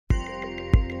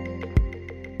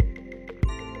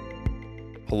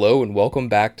Hello and welcome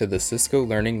back to the Cisco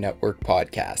Learning Network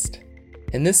podcast.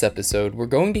 In this episode, we're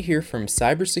going to hear from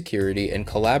Cybersecurity and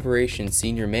Collaboration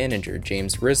Senior Manager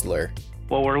James Risler.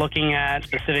 What we're looking at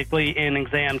specifically in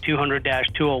exam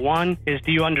 200-201 is,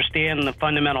 do you understand the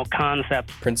fundamental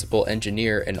concepts? Principal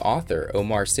Engineer and Author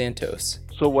Omar Santos.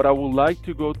 So what I would like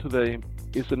to go today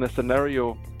is in a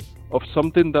scenario of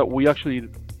something that we actually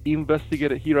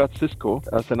investigated here at Cisco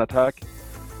as an attack.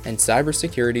 And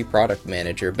Cybersecurity Product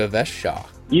Manager Bhavesh Shah.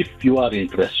 If you are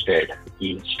interested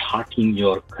in starting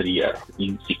your career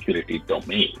in security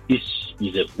domain, this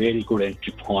is a very good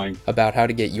entry point. About how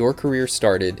to get your career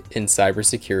started in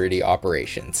cybersecurity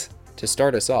operations. To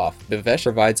start us off, Bhavesh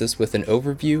provides us with an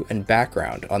overview and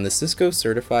background on the Cisco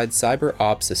Certified Cyber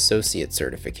Ops Associate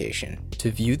certification.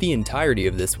 To view the entirety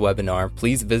of this webinar,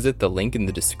 please visit the link in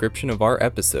the description of our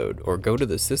episode or go to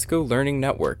the Cisco Learning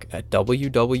Network at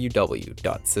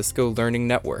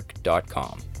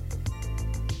www.ciscolearningnetwork.com.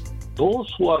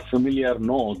 Those who are familiar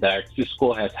know that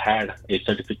Cisco has had a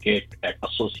certificate at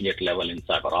associate level in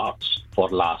cyber ops for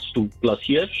last 2+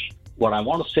 years. What I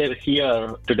want to say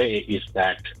here today is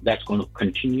that that's going to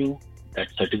continue. That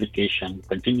certification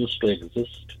continues to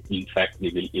exist. In fact, we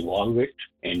will evolve it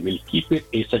and we'll keep it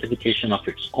a certification of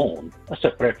its own,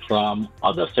 separate from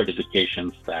other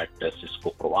certifications that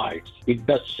Cisco provides. It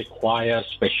does require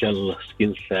special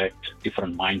skill set,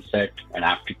 different mindset and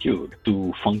aptitude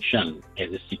to function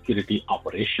as a security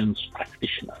operations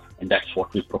practitioner. And that's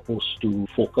what we propose to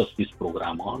focus this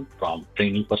program on from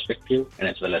training perspective and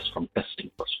as well as from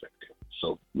testing perspective.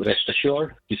 So rest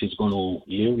assured, this is going to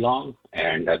live long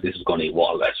and this is going to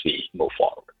evolve as we move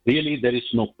forward. Really, there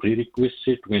is no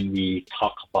prerequisite when we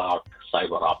talk about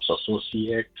Cyber Ops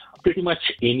Associate. Pretty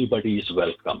much anybody is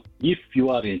welcome. If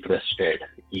you are interested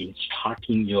in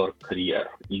starting your career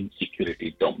in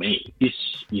security domain, this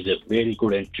is a very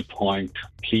good entry point.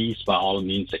 Please, by all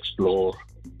means, explore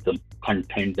the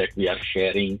content that we are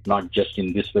sharing, not just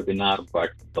in this webinar, but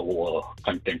the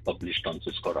content published on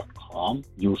cisco.com.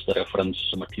 Use the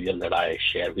reference material that I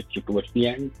share with you towards the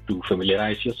end to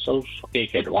familiarize yourself.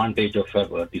 Take advantage of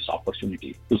this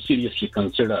opportunity to seriously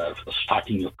consider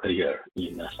starting your career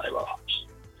in cyber ops.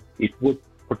 It would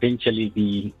potentially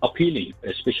be appealing,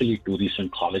 especially to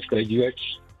recent college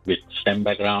graduates with STEM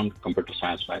background compared to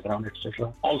science background,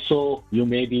 etc. Also, you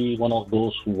may be one of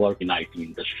those who work in IT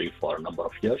industry for a number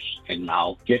of years and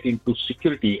now get into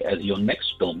security as your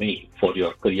next domain for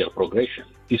your career progression.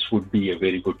 This would be a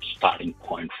very good starting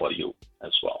point for you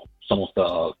as well. Some of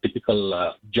the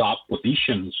typical job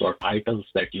positions or titles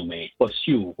that you may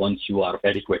pursue once you are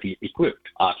adequately equipped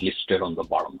are listed on the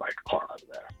bottom right corner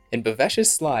there. In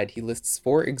Bhavesh's slide, he lists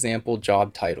 4 example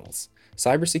job titles: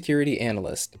 Cybersecurity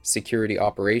Analyst, Security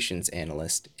Operations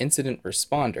Analyst, Incident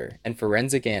Responder, and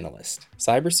Forensic Analyst.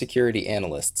 Cybersecurity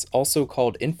Analysts, also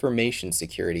called Information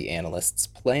Security Analysts,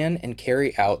 plan and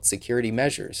carry out security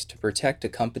measures to protect a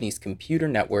company's computer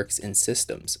networks and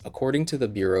systems, according to the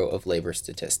Bureau of Labor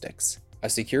Statistics. A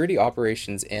Security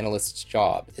Operations Analyst's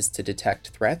job is to detect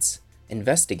threats,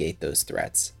 investigate those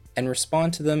threats, and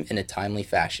respond to them in a timely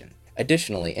fashion.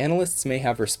 Additionally, analysts may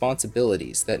have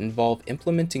responsibilities that involve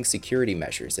implementing security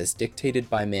measures as dictated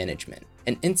by management.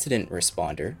 An incident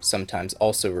responder, sometimes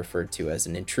also referred to as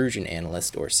an intrusion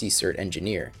analyst or CSIRT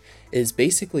engineer, is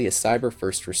basically a cyber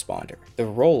first responder. The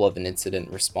role of an incident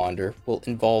responder will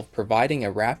involve providing a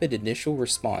rapid initial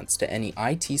response to any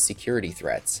IT security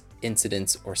threats,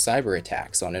 incidents, or cyber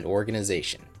attacks on an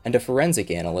organization. And a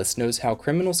forensic analyst knows how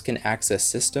criminals can access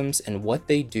systems and what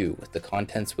they do with the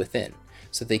contents within,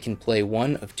 so they can play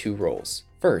one of 2 roles.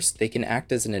 First, they can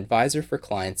act as an advisor for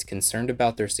clients concerned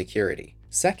about their security.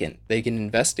 Second, they can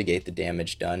investigate the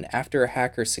damage done after a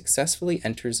hacker successfully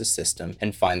enters a system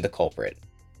and find the culprit.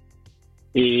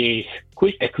 A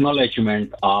quick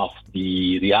acknowledgement of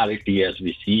the reality as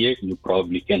we see it. You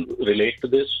probably can relate to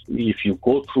this. If you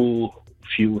go through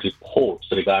few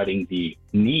reports regarding the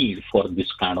need for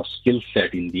this kind of skill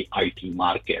set in the IT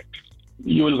market,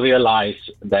 you will realize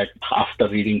that after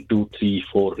reading 2, 3,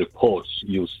 4 reports,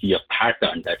 you see a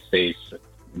pattern that says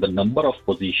the number of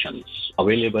positions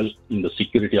available in the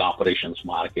security operations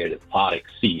market far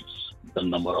exceeds the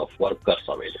number of workers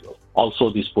available. Also,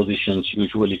 these positions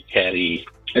usually carry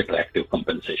attractive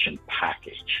compensation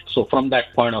package. So from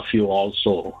that point of view,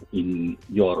 also in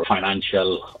your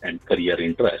financial and career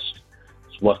interest,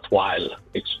 it's worthwhile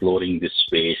exploring this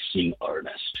space in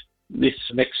earnest. This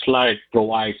next slide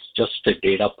provides just a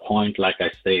data point. Like I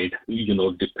said,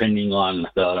 depending on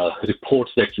the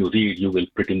reports that you read, you will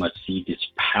pretty much see this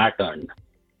pattern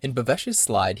In Bhavesh's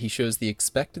slide, he shows the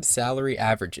expected salary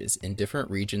averages in different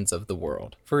regions of the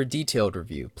world. For a detailed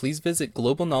review, please visit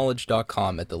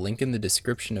globalknowledge.com at the link in the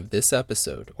description of this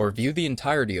episode, or view the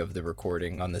entirety of the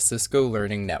recording on the Cisco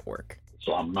Learning Network.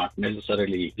 So I'm not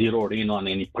necessarily zeroed in on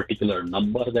any particular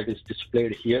number that is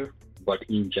displayed here, but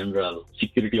in general,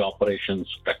 security operations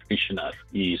practitioner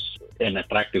is an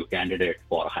attractive candidate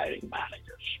for hiring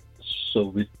managers. So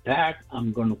with that,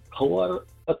 I'm going to cover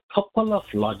a couple of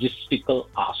logistical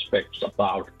aspects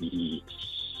about the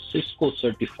Cisco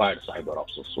Certified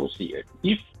CyberOps Associate.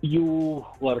 If you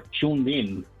were tuned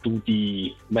in to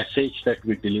the message that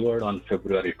we delivered on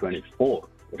February 24th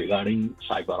regarding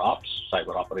CyberOps,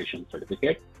 Cyber Operations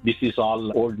Certificate, this is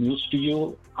all old news to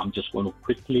you. I'm just going to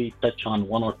quickly touch on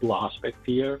one or two aspects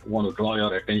here. I want to draw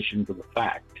your attention to the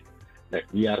fact that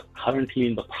we are currently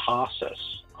in the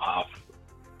process of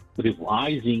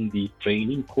revising the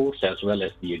training course as well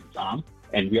as the exam.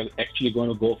 And we are actually going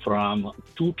to go from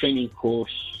 2 training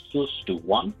courses to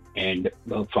 1, and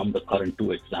from the current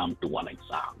 2 exam to 1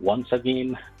 exam. Once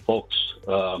again, folks,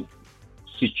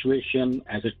 situation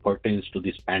as it pertains to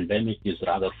this pandemic is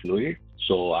rather fluid.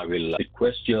 So I will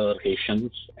request your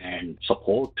patience and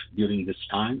support during this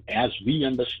time. As we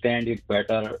understand it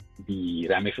better, the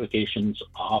ramifications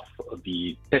of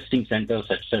the testing centers,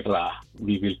 etc.,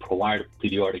 we will provide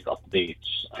periodic updates.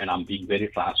 And I'm being very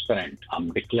transparent.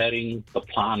 I'm declaring the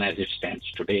plan as it stands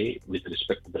today with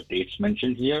respect to the dates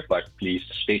mentioned here, but please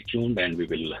stay tuned and we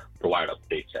will provide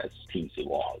updates as things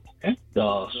evolve. Okay?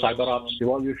 The CyberOps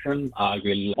evolution, I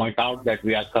will point out that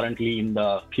we are currently in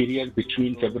the period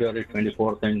between February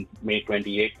 24th and May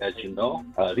 28th, as you know.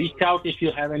 Reach out if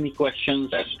you have any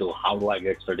questions as to how do I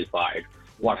get certified,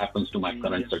 what happens to my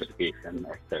current certification,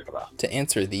 etc. To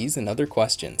answer these and other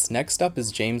questions, next up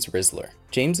is James Risler.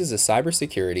 James is a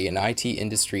cybersecurity and IT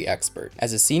industry expert.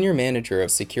 As a senior manager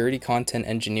of security content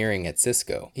engineering at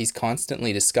Cisco, he's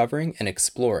constantly discovering and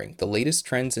exploring the latest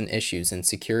trends and issues in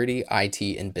security, IT,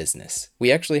 and business.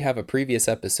 We actually have a previous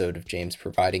episode of James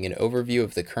providing an overview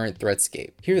of the current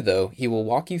threatscape. Here, though, he will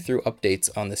walk you through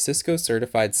updates on the Cisco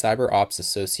Certified CyberOps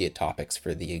Associate topics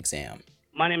for the exam.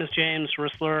 My name is James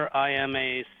Risler. I am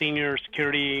a senior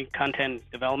security content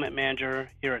development manager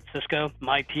here at Cisco.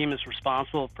 My team is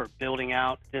responsible for building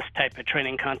out this type of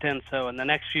training content. So in the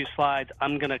next few slides,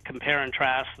 I'm going to compare and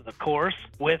contrast the course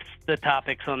with the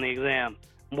topics on the exam.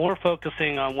 More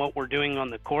focusing on what we're doing on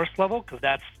the course level, because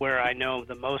that's where I know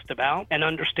the most about, and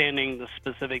understanding the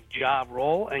specific job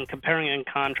role and comparing and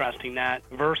contrasting that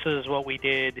versus what we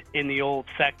did in the old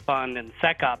SecFund and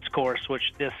SecOps course,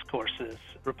 which this course is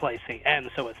replacing, and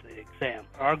so is the exam.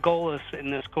 Our goal is in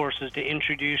this course is to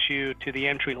introduce you to the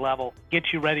entry level,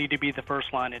 get you ready to be the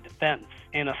first line of defense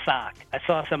in a SOC. I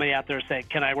saw somebody out there say,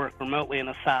 can I work remotely in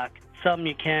a SOC? Some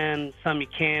you can, some you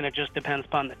can't. It just depends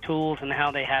upon the tools and how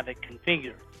they have it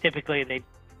configured. Typically, they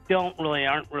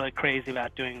aren't really crazy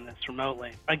about doing this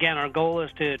remotely. Again, our goal is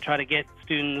to try to get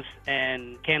students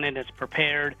and candidates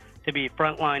prepared to be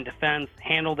frontline defense,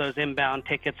 handle those inbound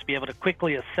tickets, be able to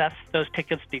quickly assess those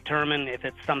tickets, determine if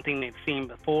it's something they've seen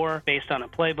before based on a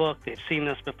playbook, they've seen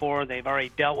this before, they've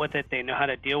already dealt with it, they know how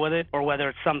to deal with it, or whether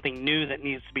it's something new that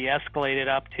needs to be escalated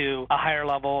up to a higher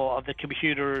level of the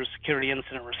computer security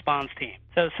incident response team.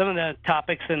 So some of the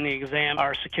topics in the exam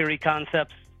are security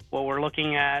concepts. What we're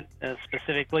looking at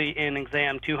specifically in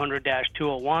exam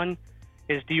 200-201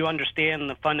 is, do you understand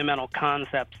the fundamental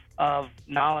concepts of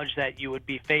knowledge that you would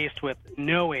be faced with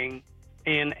knowing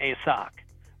in a SOC?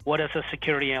 What does a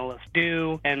security analyst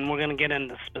do? And we're going to get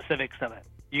into specifics of it.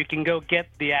 You can go get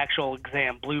the actual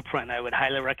exam blueprint. I would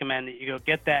highly recommend that you go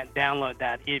get that, download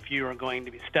that if you are going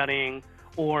to be studying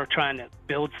or trying to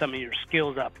build some of your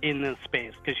skills up in this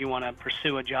space because you want to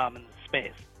pursue a job in this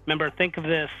space. Remember, think of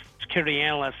this security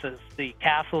analyst as the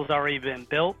castle's already been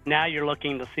built. Now you're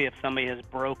looking to see if somebody has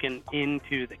broken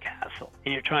into the castle,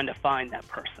 and you're trying to find that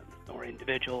person or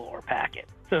individual or packet.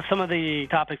 So some of the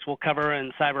topics we'll cover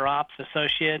in CyberOps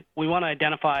Associate, we want to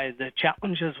identify the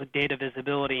challenges with data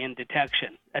visibility and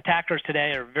detection. Attackers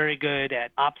today are very good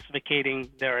at obfuscating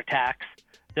their attacks.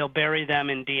 They'll bury them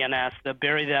in DNS. They'll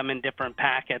bury them in different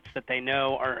packets that they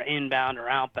know are inbound or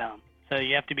outbound. So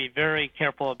you have to be very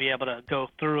careful to be able to go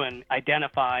through and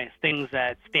identify things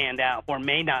that stand out or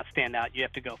may not stand out. You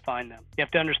have to go find them. You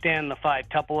have to understand the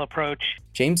 5-tuple approach.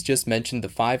 James just mentioned the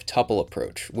 5-tuple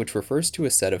approach, which refers to a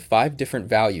set of 5 different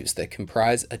values that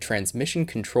comprise a transmission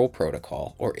control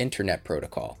protocol or internet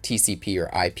protocol, TCP or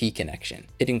IP connection.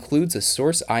 It includes a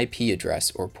source IP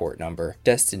address or port number,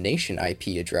 destination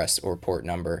IP address or port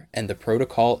number, and the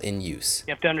protocol in use.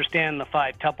 You have to understand the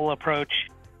 5-tuple approach.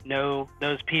 Know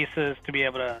those pieces to be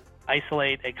able to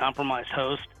isolate a compromised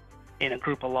host in a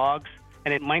group of logs.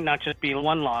 And it might not just be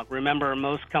one log. Remember,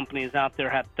 most companies out there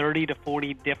have 30 to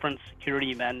 40 different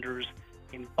security vendors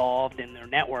involved in their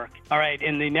network. All right,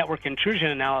 in the network intrusion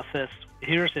analysis,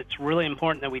 it's really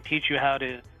important that we teach you how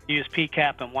to use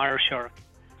PCAP and Wireshark,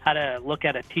 how to look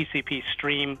at a TCP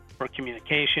stream for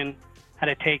communication, how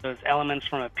to take those elements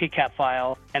from a PCAP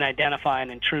file and identify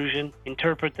an intrusion,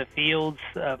 interpret the fields,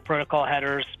 protocol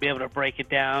headers, be able to break it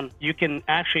down. You can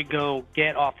actually go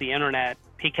get off the internet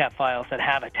PCAP files that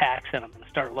have attacks in them and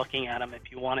start looking at them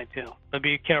if you wanted to. But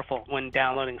be careful when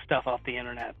downloading stuff off the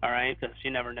internet, all right? Because you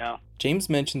never know. James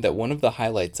mentioned that one of the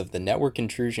highlights of the network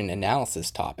intrusion analysis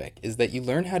topic is that you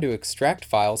learn how to extract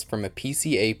files from a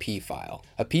PCAP file.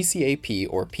 A PCAP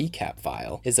or PCAP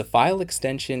file is a file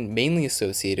extension mainly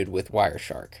associated with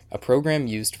Wireshark, a program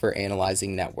used for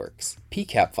analyzing networks.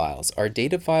 PCAP files are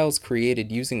data files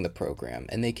created using the program,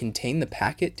 and they contain the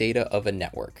packet data of a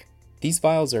network. These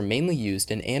files are mainly used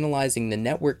in analyzing the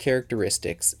network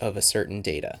characteristics of a certain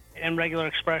data. And regular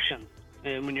expressions.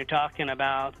 And when you're talking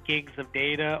about gigs of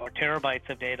data or terabytes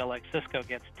of data, like Cisco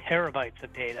gets terabytes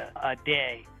of data a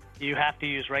day, you have to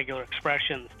use regular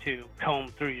expressions to comb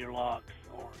through your logs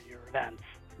or your events.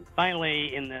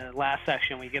 Finally, in the last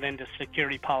section, we get into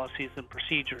security policies and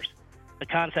procedures. The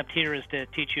concept here is to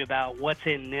teach you about what's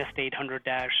in NIST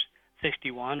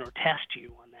 800-61 or test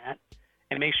you on that,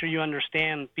 and make sure you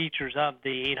understand features of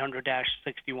the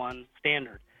 800-61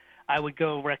 standard. I would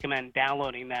recommend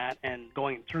downloading that and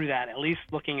going through that, at least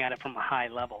looking at it from a high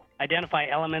level. Identify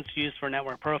elements used for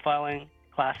network profiling,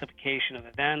 classification of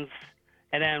events,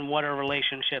 and then what are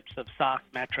relationships of SOC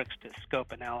metrics to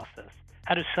scope analysis.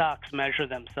 How do SOCs measure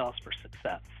themselves for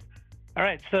success? All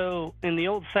right, so in the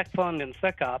old SecFund and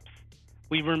SecOps,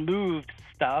 we removed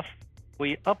stuff,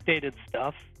 we updated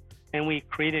stuff, and we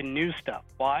created new stuff.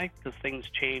 Why? Because things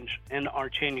change and are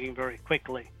changing very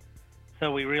quickly.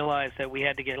 So we realized that we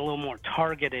had to get a little more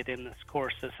targeted in this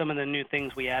course. So some of the new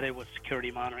things we added was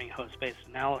security monitoring, host-based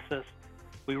analysis.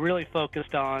 We really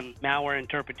focused on malware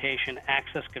interpretation,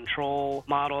 access control,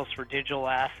 models for digital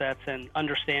assets, and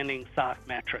understanding SOC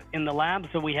metrics. In the labs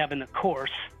that we have in the course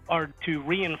are to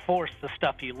reinforce the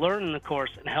stuff you learn in the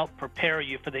course and help prepare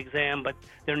you for the exam, but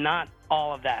they're not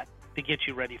all of that to get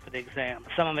you ready for the exam.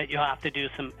 Some of it you'll have to do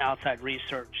some outside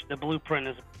research. The blueprint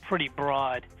is pretty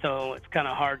broad, so it's kind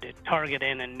of hard to target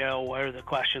in and know where the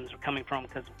questions are coming from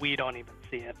because we don't even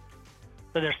see it.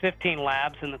 So there's 15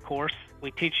 labs in the course.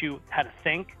 We teach you how to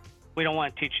think. We don't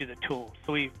want to teach you the tools.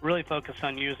 So we really focus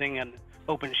on using an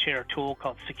open share tool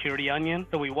called Security Onion.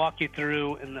 So we walk you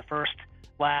through in the first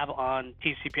lab on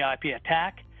TCP/IP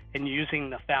attack and using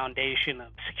the foundation of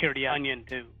Security Onion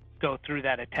to go through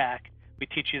that attack. We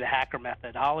teach you the hacker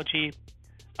methodology,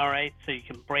 all right, so you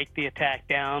can break the attack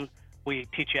down. We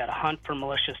teach you how to hunt for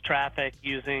malicious traffic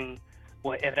using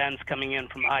events coming in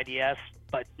from IDS.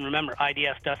 But remember,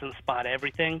 IDS doesn't spot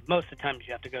everything. Most of the times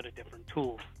you have to go to different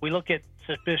tools. We look at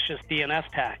suspicious DNS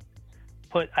attack.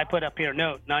 I put up here a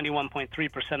note,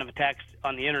 91.3% of attacks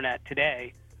on the internet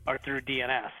today are through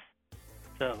DNS.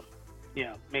 So,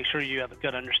 make sure you have a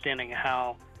good understanding of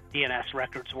how DNS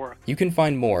records work. You can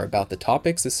find more about the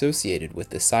topics associated with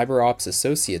the CyberOps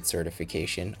Associate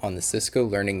certification on the Cisco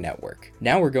Learning Network.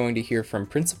 Now we're going to hear from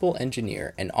Principal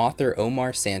Engineer and author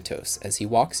Omar Santos as he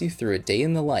walks you through a day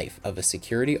in the life of a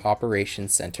Security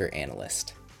Operations Center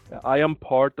analyst. I am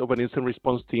part of an incident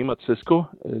response team at Cisco.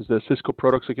 It's the Cisco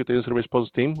Product Security Incident Response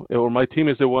Team. My team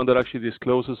is the one that actually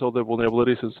discloses all the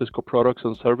vulnerabilities in Cisco products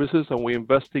and services, and we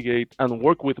investigate and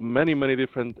work with many, many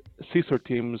different CISR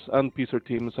teams and PISR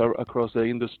teams across the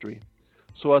industry.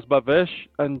 So as Bhavesh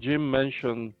and Jim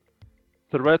mentioned,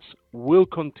 threats will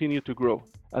continue to grow,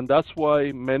 and that's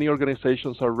why many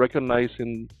organizations are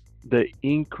recognizing the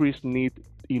increased need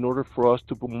in order for us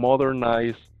to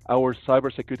modernize our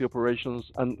cybersecurity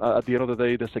operations, and at the end of the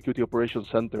day, the Security Operations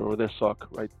Center or the SOC,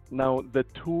 right? Now, the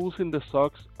tools in the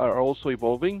SOCs are also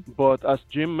evolving, but as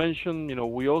Jim mentioned,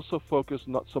 we also focus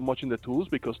not so much in the tools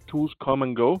because tools come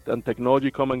and go and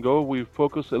technology come and go. We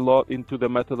focus a lot into the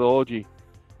methodology.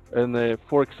 And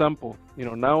for example,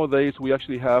 nowadays we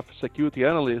actually have security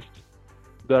analysts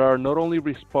that are not only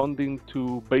responding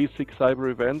to basic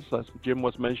cyber events, as Jim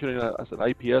was mentioning, as an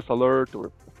IPS alert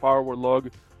or firewall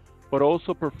log, but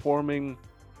also performing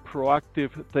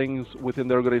proactive things within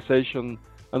the organization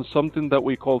and something that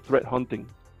we call threat hunting.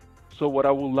 So what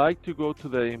I would like to go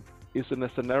today is in a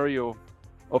scenario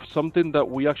of something that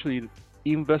we actually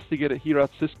investigated here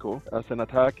at Cisco as an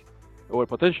attack or a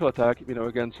potential attack,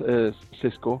 against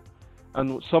Cisco.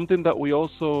 And something that we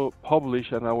also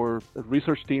publish and our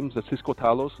research teams, the Cisco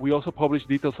Talos, we also published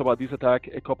details about this attack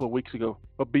a couple of weeks ago.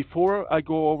 But before I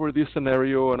go over this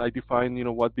scenario and I define,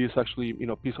 what this actually,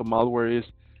 piece of malware is,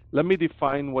 let me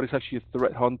define what is actually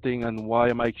threat hunting and why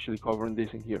am I actually covering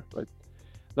this in here, right?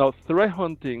 Now, threat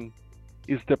hunting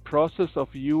is the process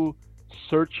of you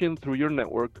searching through your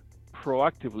network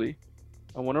proactively.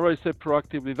 And whenever I say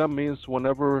proactively, that means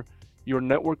whenever your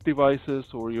network devices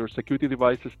or your security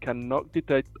devices cannot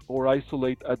detect or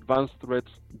isolate advanced threats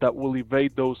that will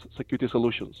evade those security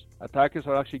solutions. Attackers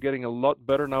are actually getting a lot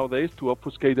better nowadays to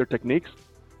obfuscate their techniques,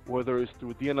 whether it's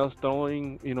through DNS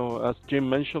tunneling, as Jim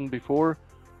mentioned before,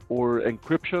 or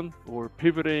encryption, or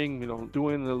pivoting,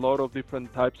 doing a lot of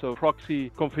different types of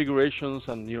proxy configurations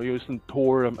and, using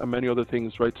Tor and many other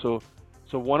things, right? So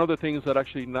one of the things that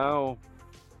actually now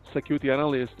security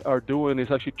analysts are doing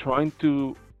is actually trying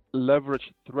to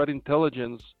leverage threat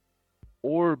intelligence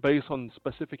or based on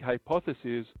specific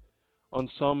hypotheses on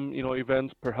some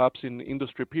events perhaps in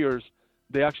industry peers.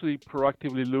 They actually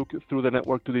proactively look through the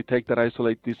network to detect and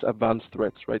isolate these advanced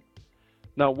threats, right?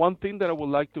 Now, one thing that I would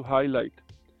like to highlight,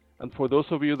 and for those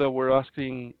of you that were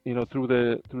asking through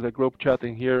the group chat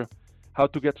in here how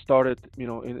to get started in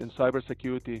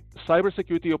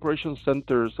cybersecurity operations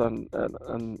centers and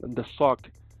the SOC,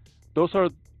 those are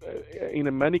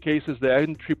in many cases the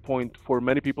entry point for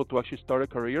many people to actually start a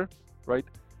career, right?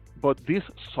 But these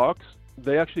SOCs,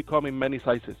 they actually come in many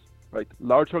sizes, right?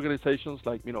 Large organizations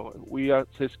like we at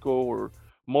Cisco or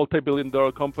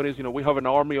multi-billion-dollar companies, we have an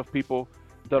army of people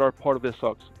that are part of the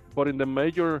SOCs. But in the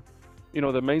major,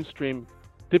 the mainstream,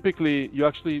 typically you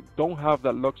actually don't have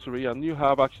that luxury, and you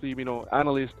have actually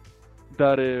analysts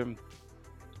that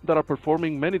are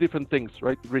performing many different things,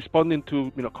 right? Responding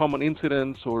to common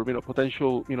incidents or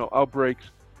potential outbreaks,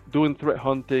 doing threat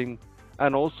hunting,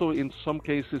 and also in some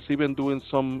cases even doing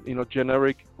some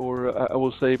generic or I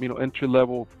will say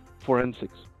entry-level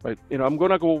forensics, right? I'm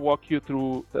gonna go walk you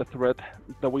through a threat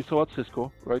that we saw at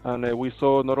Cisco, right? And we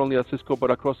saw not only at Cisco but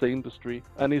across the industry,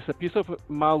 and it's a piece of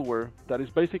malware that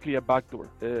is basically a backdoor,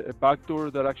 a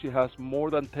backdoor that actually has more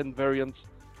than 10 variants.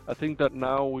 I think that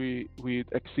now we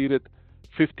exceeded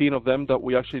 15 of them that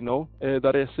we actually know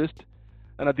that exist.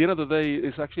 And at the end of the day,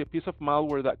 it's actually a piece of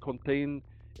malware that contains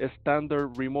a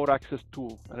standard remote access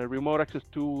tool. And a remote access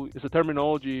tool is a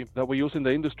terminology that we use in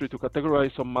the industry to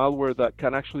categorize some malware that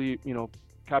can actually,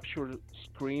 capture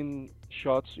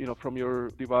screenshots, from your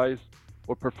device,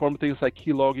 or perform things like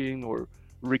key logging, or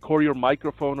record your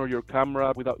microphone or your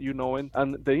camera without you knowing.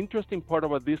 And the interesting part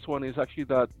about this one is actually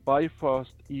that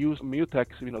Bifrost used mutex,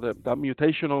 that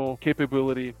mutational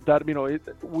capability that,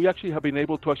 we actually have been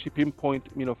able to actually pinpoint,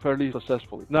 fairly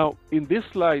successfully. Now, in this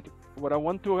slide, what I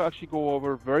want to actually go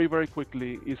over very, very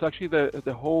quickly is actually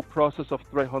the whole process of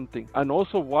threat hunting, and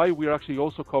also why we're actually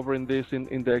also covering this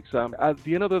in the exam. At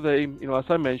the end of the day, as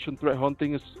I mentioned, threat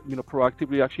hunting is,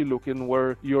 proactively actually looking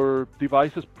where your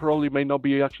devices probably may not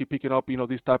be actually picking up,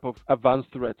 these type of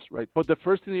advanced threats, right? But the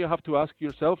first thing you have to ask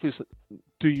yourself is,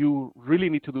 do you really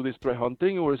need to do this threat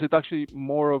hunting, or is it actually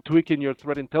more of tweaking your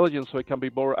threat intelligence so it can be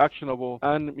more actionable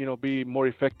and be more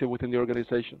effective within the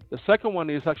organization? The second one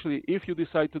is actually, if you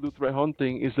decide to do threat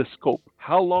hunting, is the scope.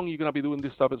 How long are you going to be doing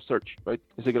this type of search, right?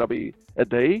 Is it going to be a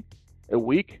day, a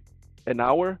week, an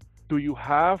hour? Do you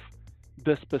have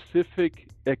the specific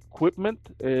equipment?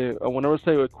 And whenever I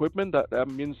say equipment, that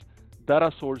means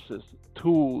data sources,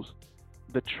 tools,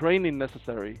 the training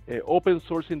necessary, open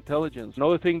source intelligence.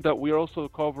 Another thing that we're also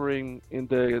covering in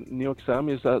the new exam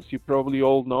is, as you probably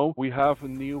all know, we have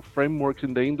new frameworks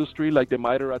in the industry like the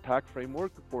MITRE ATT&CK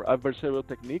framework for adversarial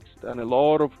techniques, and a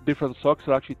lot of different SOCs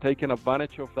are actually taking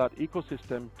advantage of that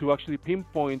ecosystem to actually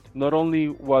pinpoint not only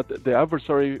what the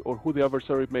adversary or who the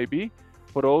adversary may be,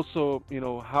 but also,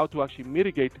 how to actually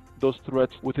mitigate those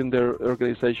threats within their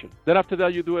organization. Then after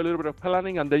that, you do a little bit of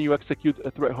planning, and then you execute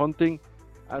a threat hunting.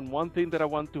 And one thing that I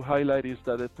want to highlight is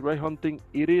that the threat hunting,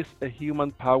 it is a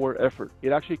human power effort.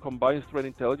 It actually combines threat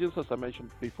intelligence, as I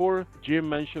mentioned before. Jim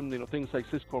mentioned, things like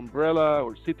Cisco Umbrella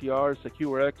or CTR,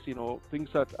 SecureX, things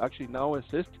that actually now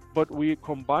exist. But we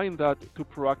combine that to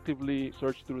proactively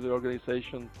search through the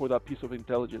organization for that piece of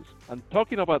intelligence. And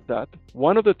talking about that,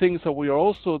 one of the things that we are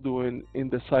also doing in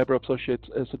the Cyber Associate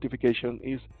certification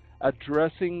is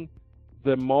addressing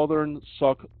the modern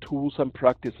SOC tools and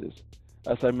practices,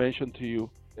 as I mentioned to you.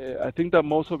 I think that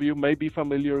most of you may be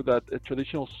familiar that a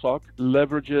traditional SOC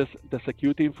leverages the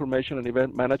Security Information and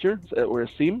Event Manager, or a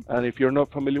SIEM. And if you're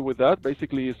not familiar with that,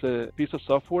 basically it's a piece of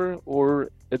software or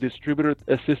a distributed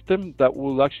system that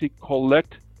will actually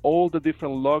collect all the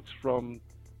different logs from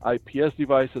IPS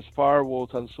devices,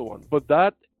 firewalls, and so on. But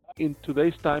that, in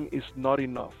today's time, is not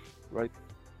enough. right?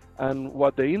 And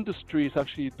what the industry is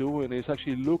actually doing is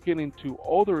actually looking into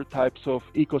other types of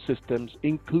ecosystems,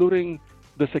 including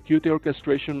the security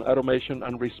orchestration, automation,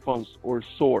 and response, or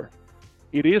SOAR.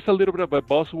 It is a little bit of a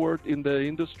buzzword in the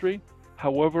industry.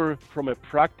 However, from a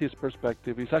practice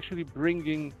perspective, it's actually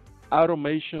bringing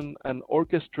automation and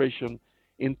orchestration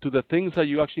into the things that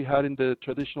you actually had in the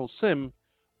traditional SIEM,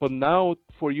 but now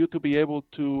for you to be able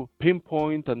to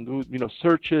pinpoint and do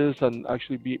searches and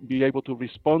actually be able to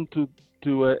respond to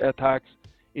attacks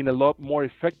in a lot more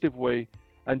effective way.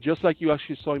 And just like you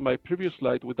actually saw in my previous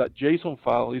slide with that JSON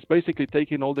file, it's basically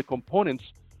taking all the components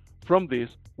from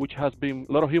this, which has been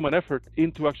a lot of human effort,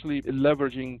 into actually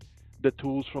leveraging the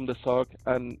tools from the SOC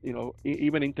and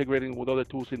even integrating with other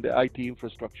tools in the IT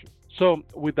infrastructure. So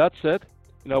with that said,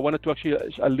 I wanted to actually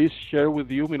at least share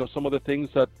with you, some of the things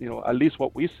that, at least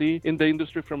what we see in the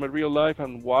industry from a real life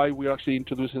and why we're actually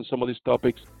introducing some of these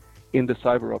topics in the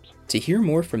CyberOps. To hear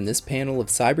more from this panel of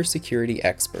cybersecurity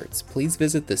experts, please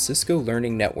visit the Cisco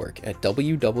Learning Network at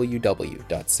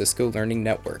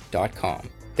www.ciscolearningnetwork.com.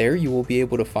 There you will be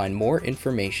able to find more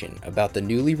information about the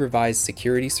newly revised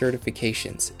security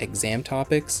certifications, exam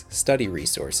topics, study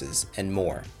resources, and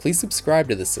more. Please subscribe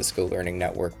to the Cisco Learning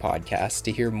Network podcast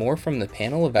to hear more from the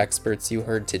panel of experts you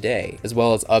heard today, as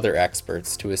well as other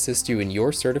experts to assist you in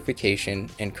your certification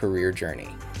and career journey.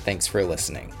 Thanks for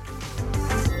listening.